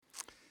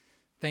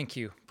Thank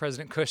you,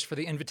 President Cush, for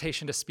the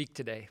invitation to speak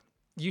today.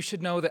 You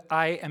should know that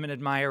I am an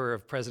admirer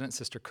of President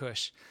Sister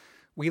Cush.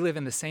 We live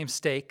in the same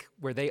stake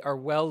where they are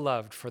well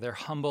loved for their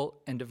humble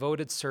and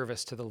devoted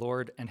service to the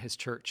Lord and His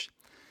church.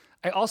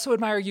 I also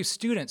admire you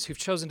students who've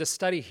chosen to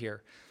study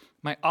here.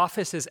 My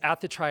office is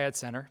at the Triad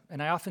Center,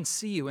 and I often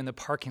see you in the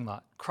parking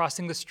lot,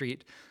 crossing the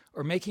street,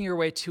 or making your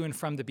way to and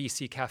from the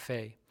BC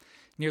Cafe.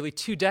 Nearly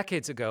 2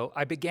 decades ago,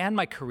 I began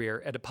my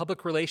career at a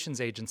public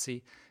relations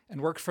agency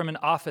and worked from an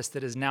office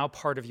that is now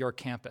part of your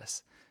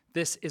campus.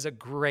 This is a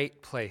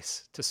great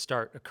place to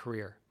start a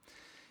career.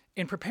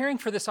 In preparing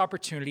for this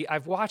opportunity,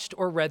 I've watched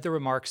or read the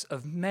remarks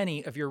of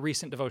many of your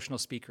recent devotional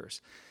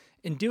speakers.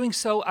 In doing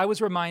so, I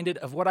was reminded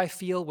of what I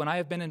feel when I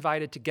have been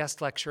invited to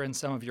guest lecture in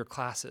some of your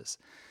classes.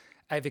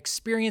 I've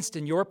experienced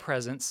in your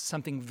presence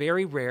something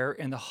very rare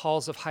in the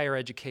halls of higher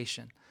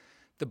education,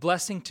 the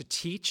blessing to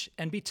teach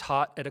and be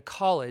taught at a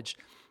college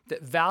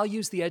that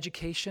values the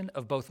education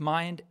of both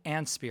mind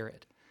and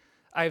spirit.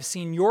 I have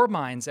seen your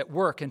minds at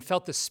work and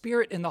felt the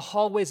spirit in the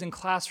hallways and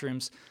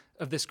classrooms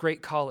of this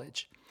great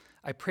college.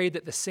 I pray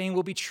that the same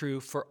will be true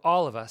for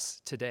all of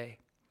us today.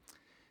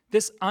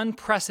 This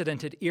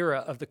unprecedented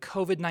era of the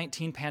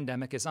COVID-19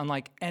 pandemic is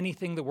unlike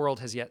anything the world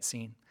has yet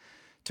seen.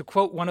 To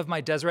quote one of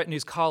my Deseret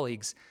News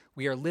colleagues,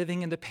 we are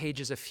living in the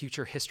pages of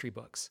future history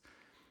books.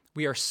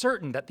 We are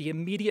certain that the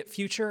immediate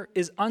future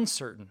is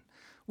uncertain.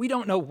 We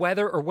don't know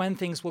whether or when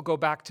things will go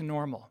back to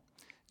normal.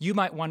 You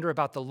might wonder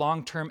about the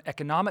long-term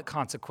economic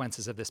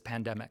consequences of this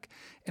pandemic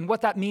and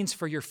what that means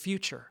for your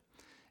future.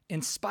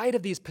 In spite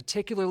of these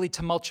particularly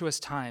tumultuous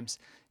times,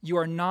 you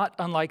are not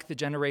unlike the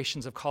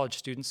generations of college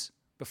students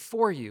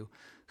before you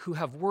who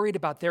have worried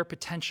about their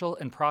potential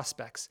and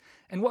prospects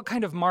and what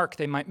kind of mark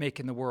they might make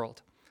in the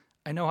world.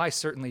 I know I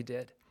certainly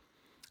did.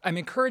 I'm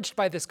encouraged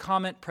by this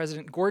comment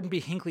President Gordon B.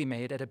 Hinckley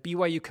made at a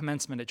BYU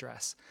commencement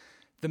address.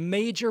 The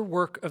major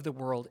work of the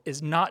world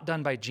is not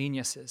done by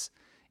geniuses.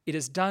 It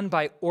is done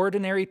by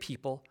ordinary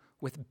people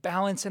with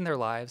balance in their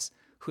lives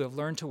who have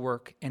learned to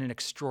work in an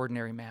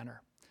extraordinary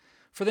manner.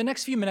 For the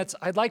next few minutes,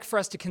 I'd like for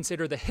us to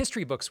consider the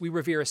history books we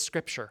revere as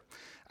Scripture.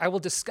 I will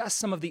discuss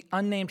some of the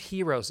unnamed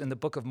heroes in the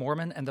Book of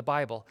Mormon and the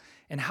Bible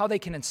and how they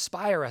can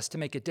inspire us to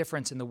make a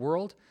difference in the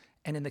world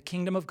and in the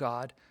kingdom of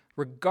God,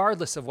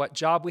 regardless of what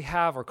job we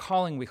have or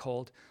calling we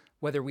hold,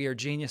 whether we are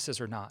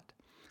geniuses or not.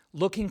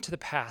 Looking to the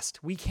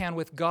past, we can,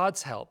 with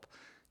God's help,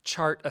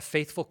 chart a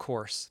faithful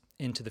course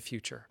into the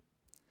future.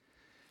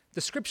 The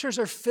Scriptures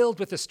are filled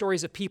with the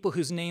stories of people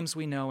whose names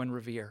we know and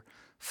revere: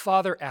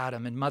 Father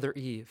Adam and Mother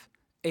Eve,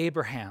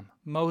 Abraham,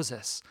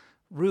 Moses,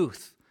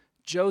 Ruth,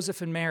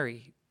 Joseph and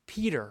Mary,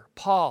 Peter,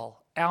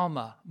 Paul,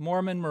 Alma,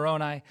 Mormon,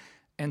 Moroni,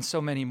 and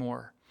so many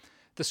more.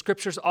 The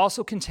Scriptures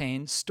also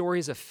contain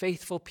stories of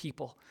faithful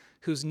people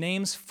whose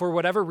names, for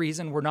whatever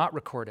reason, were not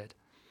recorded.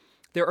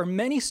 There are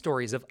many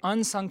stories of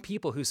unsung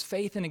people whose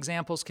faith and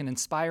examples can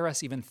inspire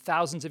us even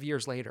thousands of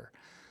years later.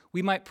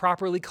 We might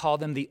properly call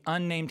them the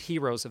unnamed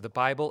heroes of the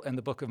Bible and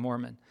the Book of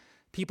Mormon,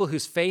 people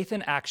whose faith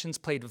and actions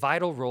played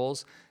vital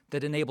roles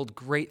that enabled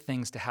great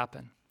things to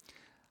happen.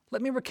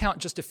 Let me recount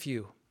just a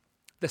few.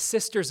 The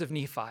Sisters of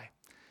Nephi.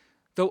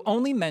 Though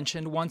only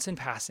mentioned once in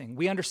passing,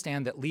 we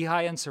understand that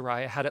Lehi and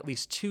Sariah had at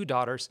least 2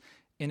 daughters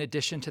in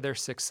addition to their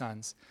 6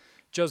 sons.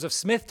 Joseph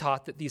Smith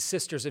taught that these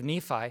Sisters of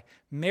Nephi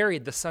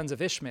married the sons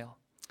of Ishmael.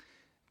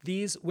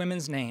 These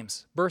women's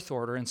names, birth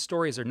order, and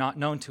stories are not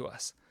known to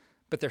us,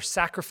 but their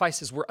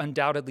sacrifices were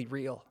undoubtedly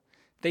real.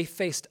 They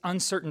faced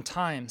uncertain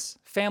times,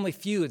 family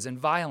feuds, and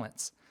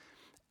violence.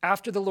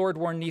 After the Lord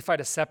warned Nephi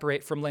to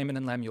separate from Laman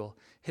and Lemuel,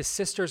 his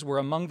sisters were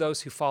among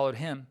those who followed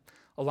him,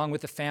 along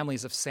with the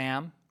families of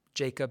Sam,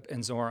 Jacob,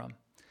 and Zoram.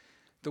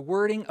 The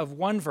wording of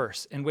one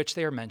verse in which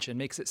they are mentioned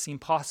makes it seem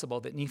possible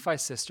that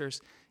Nephi's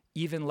sisters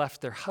even left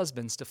their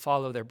husbands to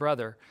follow their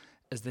brother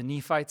as the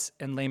Nephites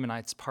and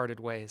Lamanites parted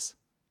ways.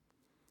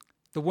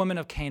 The woman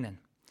of Canaan.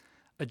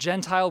 A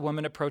Gentile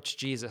woman approached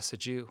Jesus, a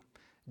Jew.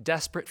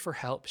 Desperate for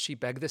help, she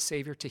begged the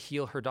Savior to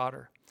heal her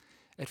daughter.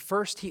 At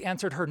first, he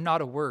answered her not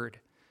a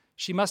word.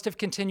 She must have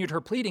continued her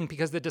pleading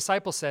because the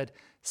disciple said,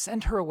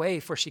 "Send her away,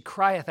 for she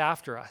crieth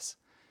after us."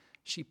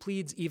 She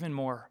pleads even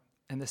more,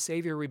 and the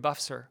Savior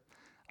rebuffs her.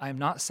 "I am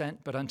not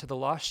sent but unto the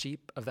lost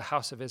sheep of the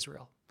house of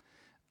Israel."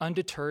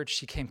 Undeterred,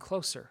 she came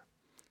closer,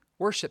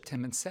 worshiped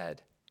him, and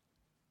said,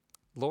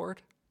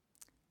 "Lord,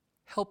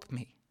 help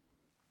me."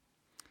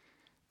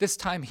 This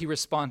time he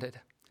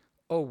responded,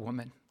 "O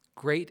woman,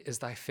 great is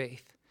thy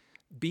faith.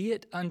 Be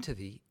it unto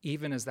thee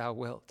even as thou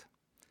wilt."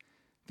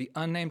 The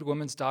unnamed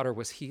woman's daughter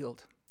was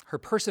healed. Her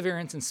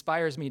perseverance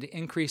inspires me to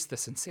increase the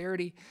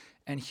sincerity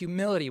and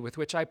humility with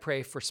which I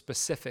pray for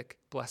specific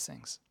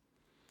blessings.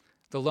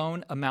 The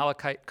lone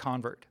Amalekite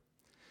convert.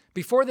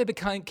 Before they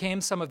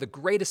became some of the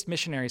greatest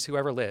missionaries who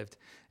ever lived,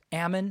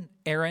 Ammon,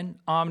 Aaron,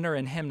 Omner,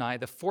 and Himni,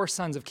 the 4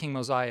 sons of King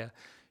Mosiah,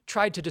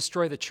 tried to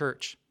destroy the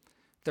church.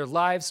 Their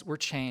lives were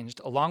changed,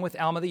 along with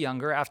Alma the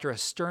Younger, after a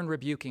stern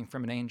rebuking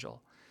from an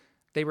angel.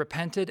 They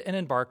repented and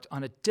embarked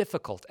on a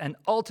difficult and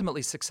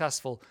ultimately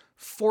successful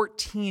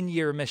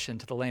 14-year mission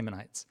to the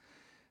Lamanites.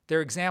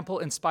 Their example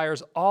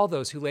inspires all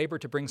those who labor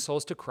to bring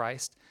souls to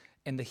Christ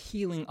and the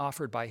healing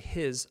offered by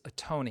his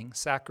atoning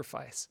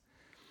sacrifice.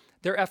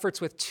 Their efforts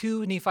with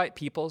 2 Nephite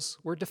peoples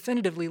were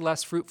definitively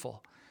less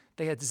fruitful.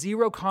 They had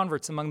 0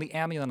 converts among the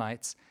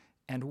Ammonites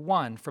and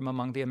 1 from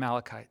among the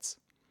Amalekites.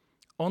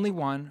 Only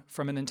 1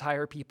 from an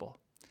entire people.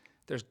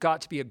 There's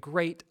got to be a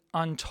great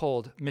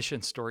untold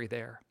mission story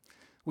there.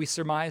 We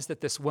surmise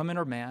that this woman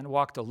or man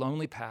walked a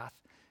lonely path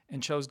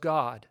and chose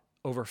God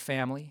over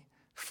family,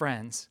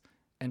 friends,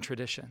 and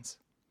traditions.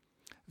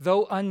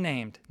 Though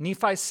unnamed,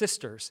 Nephi's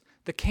sisters,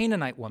 the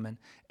Canaanite woman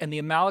and the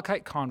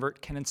Amalekite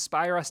convert, can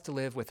inspire us to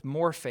live with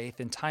more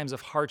faith in times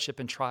of hardship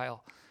and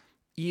trial,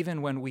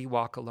 even when we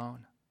walk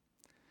alone.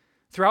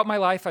 Throughout my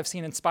life, I've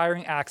seen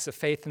inspiring acts of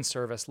faith and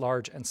service,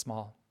 large and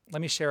small.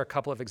 Let me share a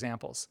couple of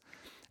examples.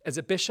 As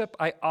a bishop,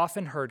 I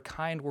often heard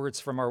kind words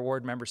from our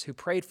ward members who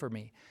prayed for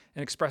me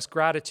and expressed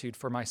gratitude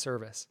for my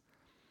service.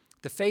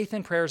 The faith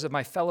and prayers of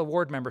my fellow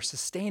ward members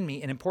sustained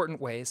me in important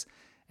ways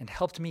and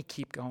helped me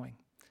keep going.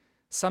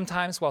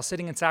 Sometimes, while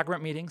sitting in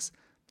sacrament meetings,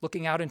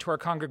 looking out into our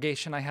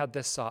congregation, I had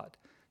this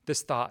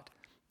thought,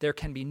 there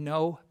can be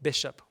no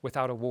bishop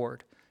without a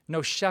ward,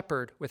 no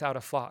shepherd without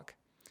a flock.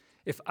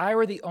 If I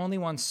were the only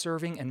one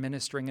serving and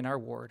ministering in our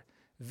ward,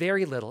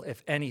 very little,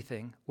 if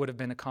anything, would have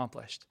been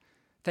accomplished.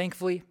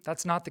 Thankfully,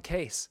 that's not the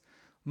case.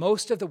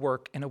 Most of the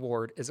work in a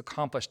ward is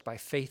accomplished by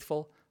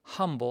faithful,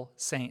 humble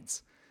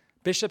saints.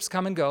 Bishops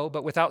come and go,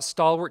 but without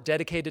stalwart,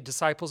 dedicated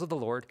disciples of the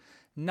Lord,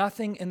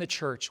 nothing in the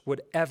church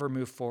would ever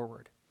move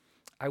forward.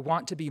 I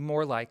want to be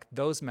more like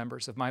those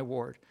members of my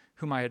ward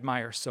whom I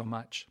admire so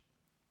much.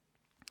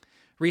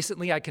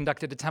 Recently, I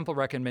conducted a temple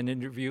recommend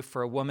interview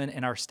for a woman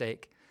in our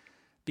stake.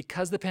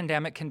 Because the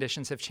pandemic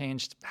conditions have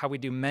changed how we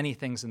do many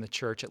things in the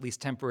church, at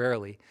least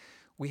temporarily,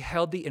 we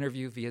held the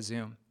interview via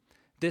Zoom.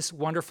 This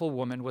wonderful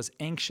woman was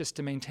anxious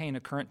to maintain a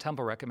current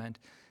temple recommend,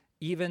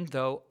 even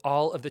though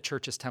all of the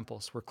church's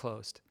temples were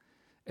closed.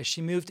 As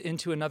she moved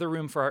into another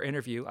room for our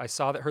interview, I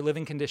saw that her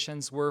living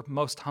conditions were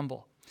most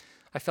humble.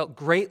 I felt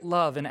great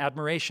love and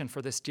admiration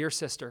for this dear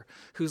sister,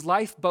 whose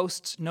life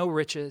boasts no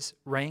riches,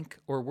 rank,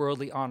 or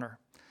worldly honor.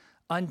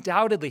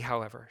 Undoubtedly,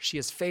 however, she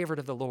is favored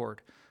of the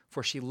Lord,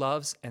 for she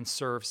loves and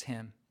serves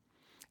him.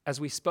 As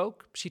we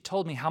spoke, she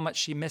told me how much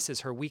she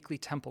misses her weekly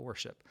temple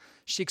worship.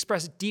 She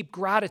expressed deep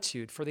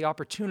gratitude for the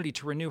opportunity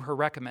to renew her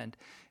recommend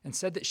and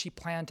said that she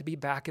planned to be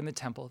back in the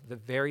temple the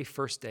very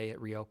first day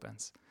it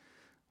reopens.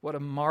 What a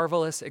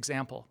marvelous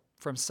example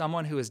from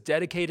someone who is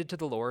dedicated to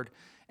the Lord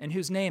and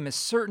whose name is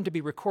certain to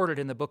be recorded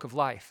in the book of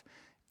life,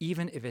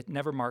 even if it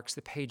never marks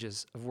the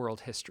pages of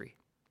world history.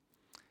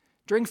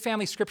 During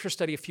family scripture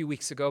study a few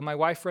weeks ago, my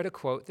wife read a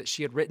quote that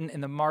she had written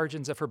in the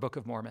margins of her Book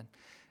of Mormon.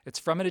 It's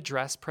from an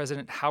address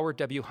President Howard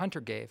W.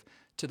 Hunter gave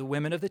to the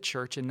women of the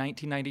church in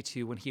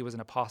 1992 when he was an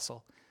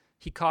apostle.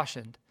 He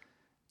cautioned,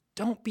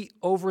 "Don't be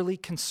overly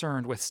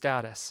concerned with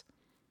status.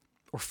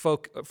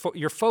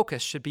 Your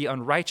focus should be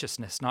on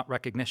righteousness, not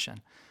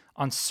recognition,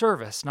 on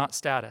service, not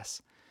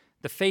status.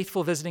 The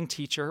faithful visiting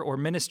teacher or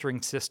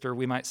ministering sister,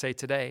 we might say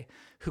today,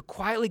 who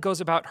quietly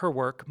goes about her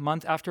work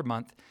month after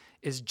month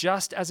is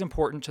just as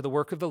important to the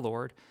work of the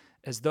Lord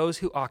as those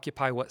who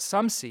occupy what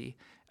some see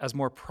as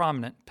more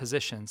prominent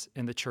positions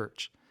in the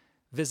church.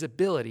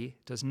 Visibility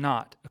does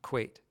not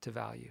equate to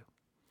value."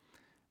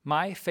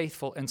 My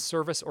faithful and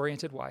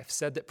service-oriented wife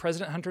said that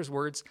President Hunter's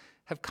words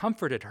have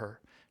comforted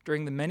her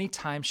during the many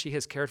times she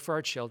has cared for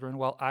our children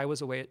while I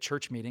was away at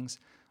church meetings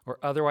or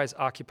otherwise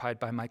occupied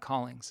by my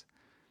callings.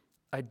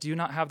 I do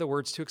not have the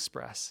words to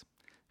express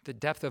the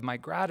depth of my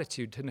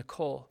gratitude to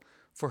Nicole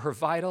for her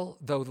vital,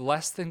 though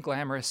less than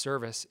glamorous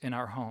service in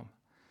our home.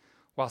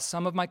 While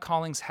some of my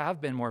callings have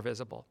been more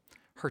visible,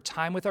 her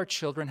time with our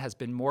children has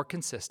been more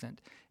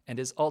consistent and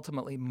is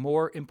ultimately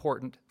more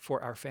important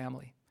for our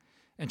family.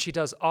 And she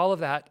does all of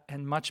that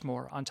and much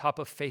more on top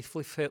of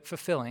faithfully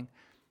fulfilling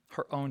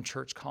her own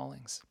church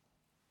callings.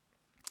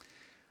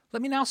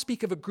 Let me now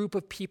speak of a group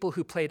of people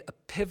who played a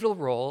pivotal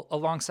role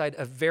alongside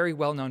a very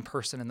well-known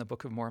person in the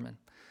Book of Mormon.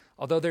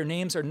 Although their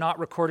names are not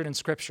recorded in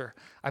Scripture,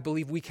 I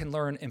believe we can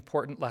learn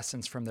important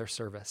lessons from their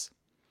service.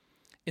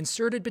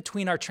 Inserted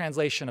between our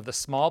translation of the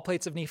small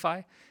plates of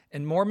Nephi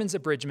and Mormon's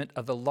abridgment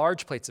of the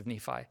large plates of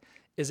Nephi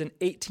is an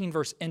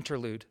 18-verse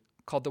interlude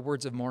called the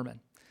Words of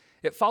Mormon.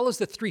 It follows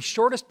the 3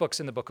 shortest books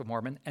in the Book of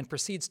Mormon and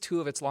precedes 2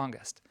 of its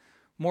longest.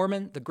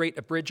 Mormon, the great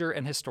abridger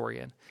and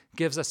historian,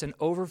 gives us an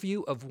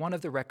overview of one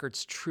of the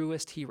record's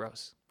truest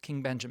heroes,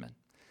 King Benjamin.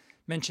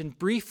 Mentioned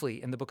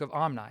briefly in the Book of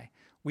Omni,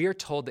 we are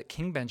told that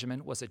King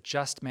Benjamin was a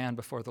just man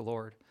before the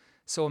Lord,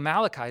 so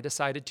Amaleki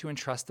decided to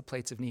entrust the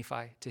plates of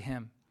Nephi to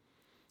him.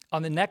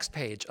 On the next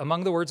page,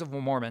 among the Words of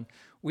Mormon,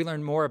 we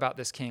learn more about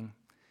this king.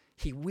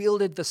 He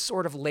wielded the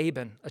sword of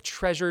Laban, a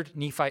treasured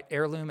Nephite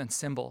heirloom and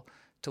symbol,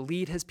 to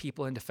lead his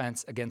people in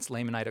defense against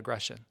Lamanite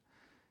aggression.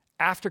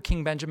 After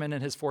King Benjamin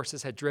and his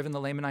forces had driven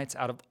the Lamanites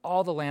out of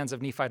all the lands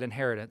of Nephite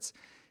inheritance,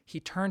 he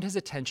turned his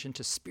attention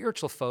to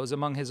spiritual foes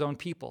among his own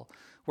people,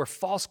 where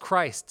false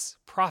Christs,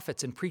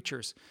 prophets, and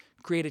preachers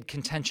created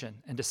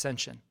contention and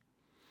dissension.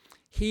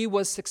 He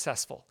was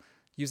successful,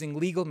 using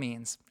legal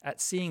means, at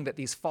seeing that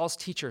these false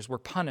teachers were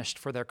punished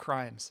for their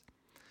crimes.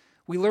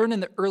 We learn in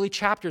the early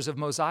chapters of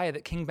Mosiah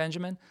that King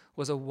Benjamin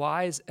was a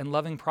wise and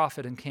loving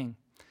prophet and king.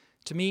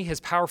 To me, his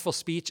powerful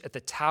speech at the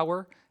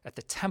tower, at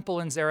the temple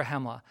in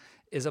Zarahemla,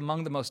 is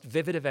among the most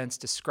vivid events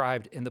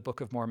described in the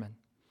Book of Mormon.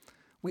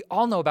 We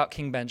all know about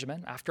King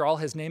Benjamin. After all,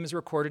 his name is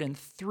recorded in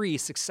 3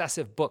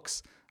 successive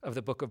books of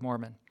the Book of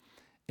Mormon.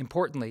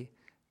 Importantly,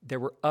 there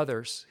were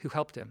others who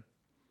helped him.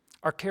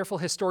 Our careful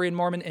historian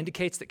Mormon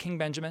indicates that King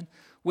Benjamin,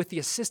 with the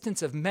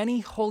assistance of many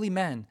holy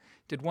men,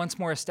 did once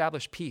more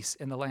establish peace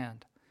in the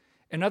land.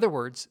 In other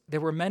words, there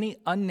were many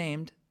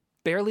unnamed,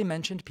 barely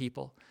mentioned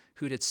people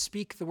who did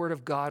speak the word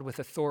of God with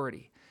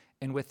authority,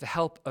 and with the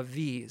help of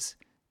these,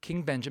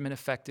 King Benjamin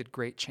effected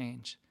great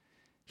change.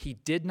 He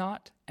did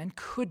not and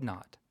could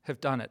not have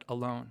done it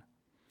alone.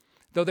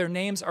 Though their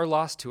names are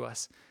lost to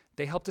us,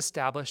 they helped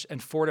establish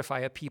and fortify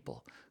a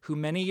people who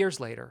many years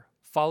later,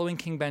 following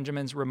King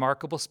Benjamin's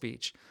remarkable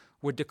speech,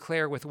 would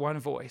declare with one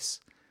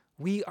voice,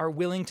 "We are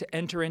willing to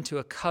enter into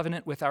a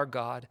covenant with our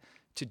God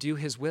to do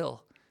his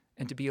will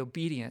and to be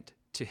obedient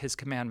to his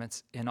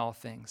commandments in all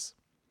things."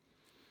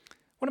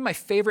 One of my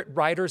favorite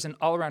writers and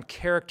all-around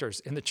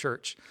characters in the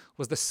church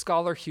was the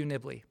scholar Hugh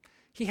Nibley.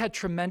 He had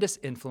tremendous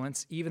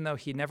influence, even though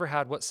he never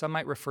had what some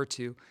might refer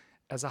to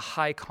as a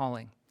high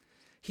calling.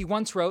 He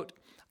once wrote,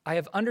 "I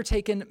have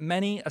undertaken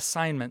many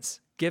assignments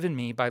given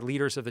me by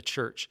leaders of the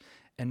church,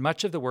 and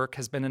much of the work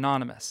has been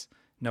anonymous.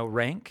 No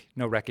rank,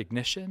 no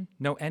recognition,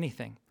 no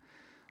anything.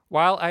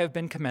 While I have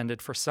been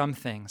commended for some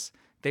things,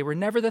 they were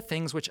never the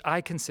things which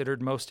I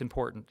considered most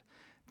important.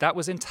 That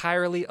was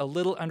entirely a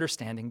little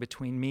understanding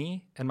between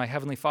me and my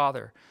Heavenly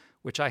Father,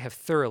 which I have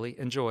thoroughly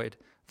enjoyed,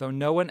 though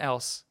no one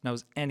else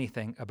knows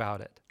anything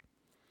about it."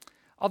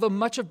 Although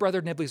much of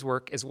Brother Nibley's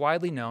work is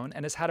widely known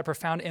and has had a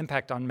profound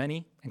impact on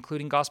many,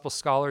 including gospel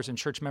scholars and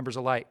church members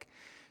alike,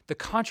 the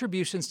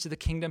contributions to the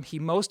kingdom he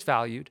most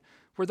valued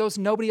were those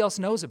nobody else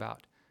knows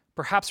about,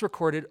 perhaps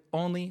recorded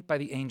only by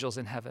the angels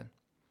in heaven.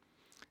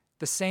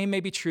 The same may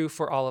be true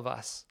for all of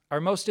us.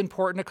 Our most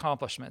important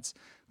accomplishments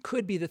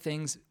could be the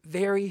things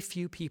very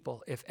few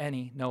people, if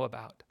any, know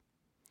about.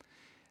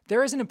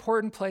 There is an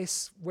important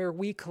place where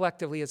we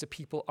collectively as a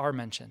people are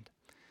mentioned.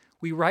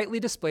 We rightly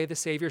display the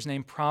Savior's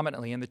name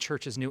prominently in the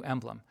church's new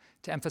emblem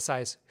to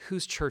emphasize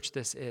whose church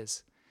this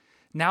is.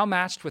 Now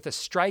matched with a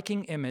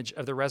striking image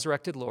of the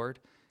resurrected Lord,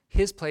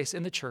 his place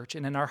in the church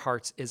and in our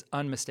hearts is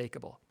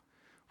unmistakable.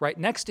 Right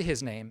next to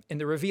his name, in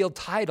the revealed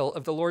title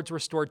of the Lord's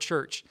restored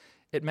church,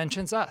 it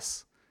mentions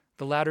us,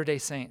 the Latter-day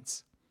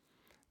Saints.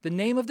 The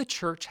name of the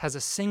church has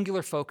a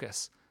singular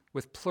focus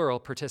with plural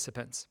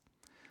participants.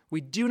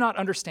 We do not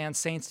understand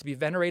saints to be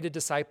venerated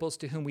disciples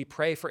to whom we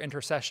pray for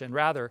intercession.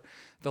 Rather,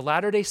 the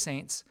Latter-day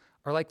Saints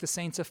are like the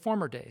saints of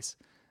former days,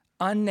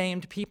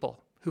 unnamed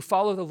people who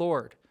follow the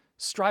Lord,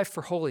 strive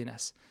for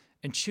holiness,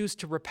 and choose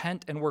to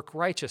repent and work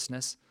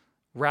righteousness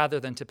rather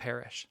than to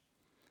perish.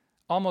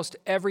 Almost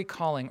every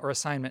calling or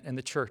assignment in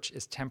the church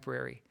is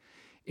temporary.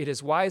 It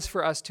is wise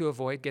for us to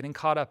avoid getting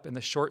caught up in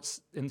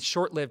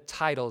short-lived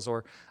titles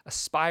or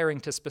aspiring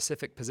to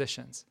specific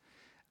positions.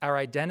 Our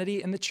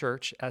identity in the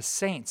church as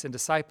saints and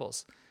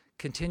disciples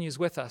continues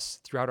with us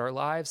throughout our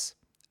lives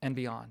and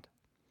beyond.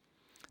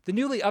 The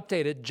newly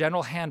updated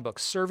General Handbook,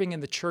 Serving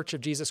in the Church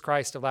of Jesus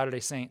Christ of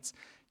Latter-day Saints,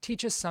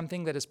 teaches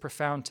something that is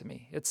profound to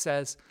me. It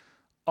says,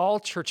 all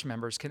church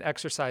members can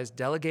exercise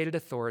delegated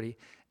authority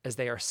as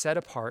they are set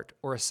apart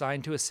or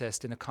assigned to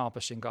assist in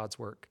accomplishing God's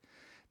work.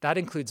 That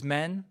includes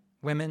men,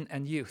 women,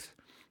 and youth.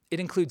 It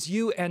includes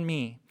you and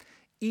me.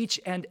 Each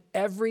and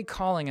every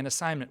calling and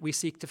assignment we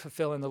seek to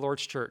fulfill in the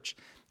Lord's church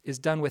is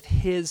done with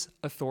his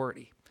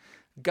authority.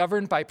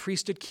 Governed by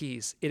priesthood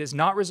keys, it is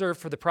not reserved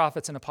for the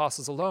prophets and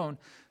apostles alone,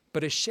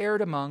 but is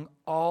shared among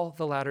all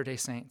the Latter-day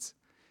Saints.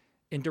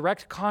 In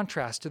direct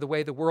contrast to the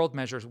way the world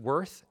measures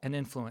worth and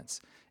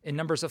influence, in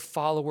numbers of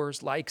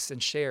followers, likes,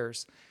 and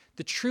shares,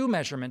 the true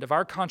measurement of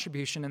our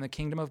contribution in the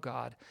kingdom of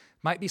God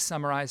might be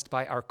summarized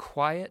by our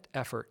quiet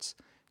efforts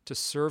to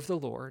serve the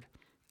Lord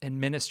and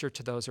minister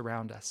to those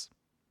around us.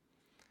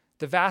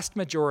 The vast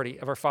majority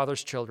of our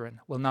Father's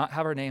children will not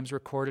have our names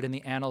recorded in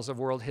the annals of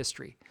world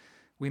history.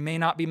 We may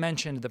not be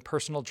mentioned in the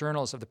personal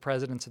journals of the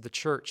presidents of the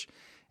church,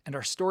 and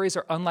our stories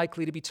are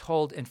unlikely to be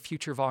told in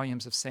future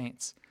volumes of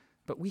saints.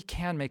 But we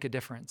can make a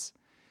difference.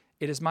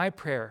 It is my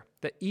prayer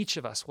that each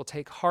of us will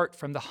take heart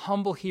from the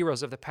humble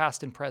heroes of the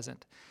past and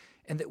present,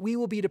 and that we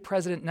will be to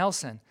President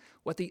Nelson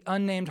what the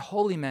unnamed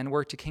holy men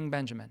were to King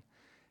Benjamin,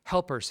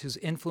 helpers whose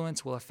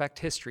influence will affect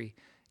history,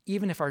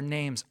 even if our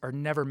names are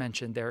never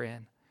mentioned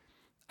therein.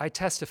 I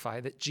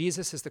testify that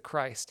Jesus is the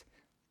Christ.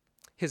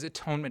 His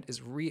atonement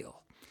is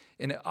real,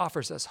 and it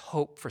offers us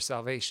hope for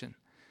salvation.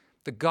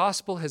 The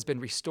gospel has been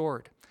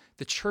restored.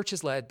 The church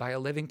is led by a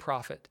living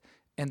prophet,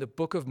 and the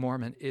Book of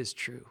Mormon is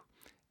true.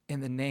 In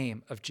the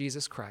name of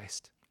Jesus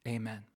Christ, amen.